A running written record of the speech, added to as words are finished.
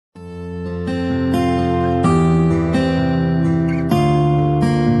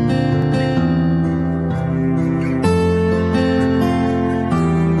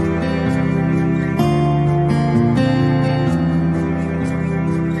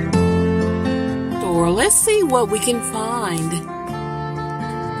let's see what we can find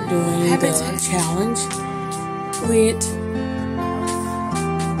during the challenge with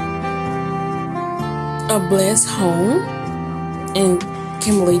a blessed home. And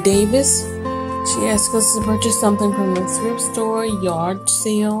Kimberly Davis, she asked us to purchase something from the thrift store, yard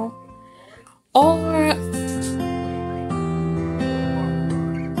sale, or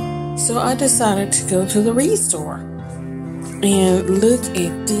so I decided to go to the Restore. And look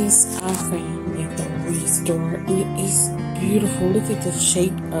at this I found at the Restore. It is beautiful. Look at the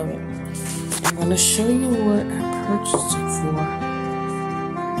shape of it. I'm going to show you what I purchased it for.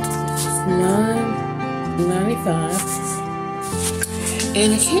 It's $9.95.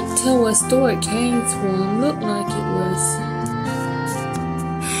 And I can't tell what store it came from. Looked like it was,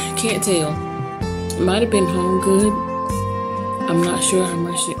 can't tell. It might have been Home Good. I'm not sure how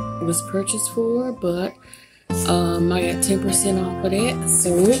much it was purchased for, but I got 10% off of that, so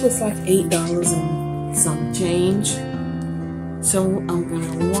it was like $8 and some change. So I'm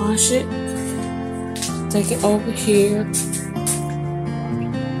gonna wash it, take it over here,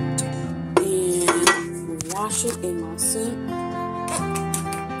 and wash it in my sink.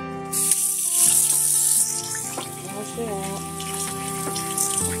 Wash it out.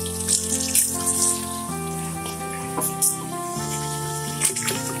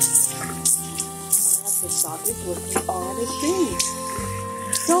 Thought this was the oddest thing.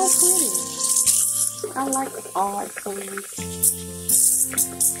 So pretty. I like odd things.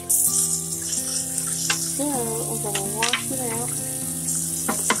 So I'm gonna wash it out.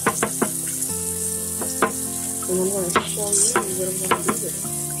 And I'm gonna show you what I'm gonna do with it.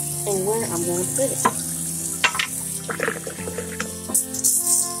 And where I'm gonna put it.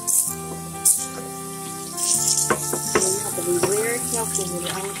 So you have to be very careful with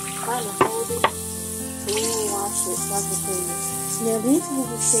it. I'm trying to hold it. And then wash it so I can clean it. Now this is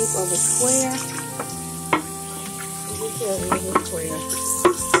the shape of a square. This is a square.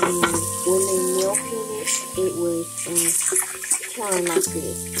 And when they melted it, it was kind of like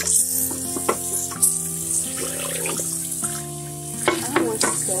this. So I was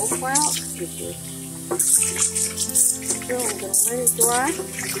so proud to get this. So I'm gonna let it dry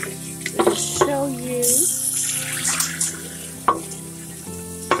and show you.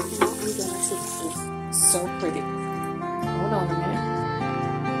 Now I'm gonna fix this. So pretty. Hold on a minute.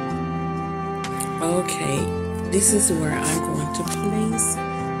 Okay, this is where I'm going to place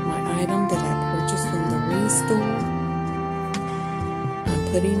my item that I purchased from the Restore. I'm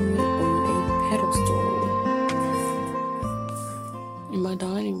putting it on a pedestal in my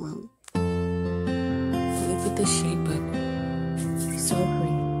dining room. Look at the shape of it. So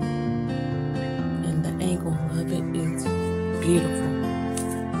pretty. And the angle of it is beautiful.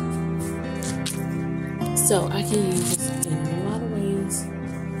 So I can use this in a lot of ways.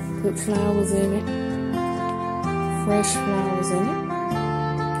 Put flowers in it, fresh flowers in it,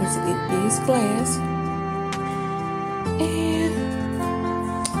 because it is glass. And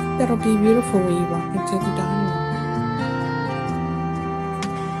that'll be beautiful when you walk into the dining room.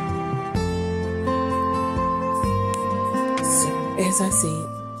 So, as I said,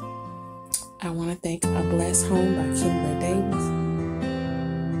 I want to thank A Blessed Home by Kimberly Davis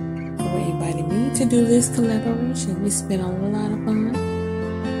for inviting me to do this collaboration. It's been a lot of fun.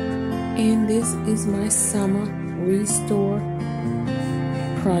 And this is my summer Restore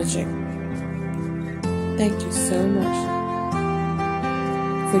project. Thank you so much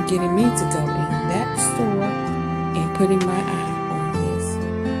for getting me to go in that store and putting my eye on this.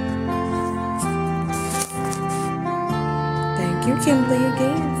 Thank you, Kimberly,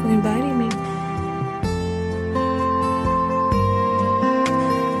 again for inviting me.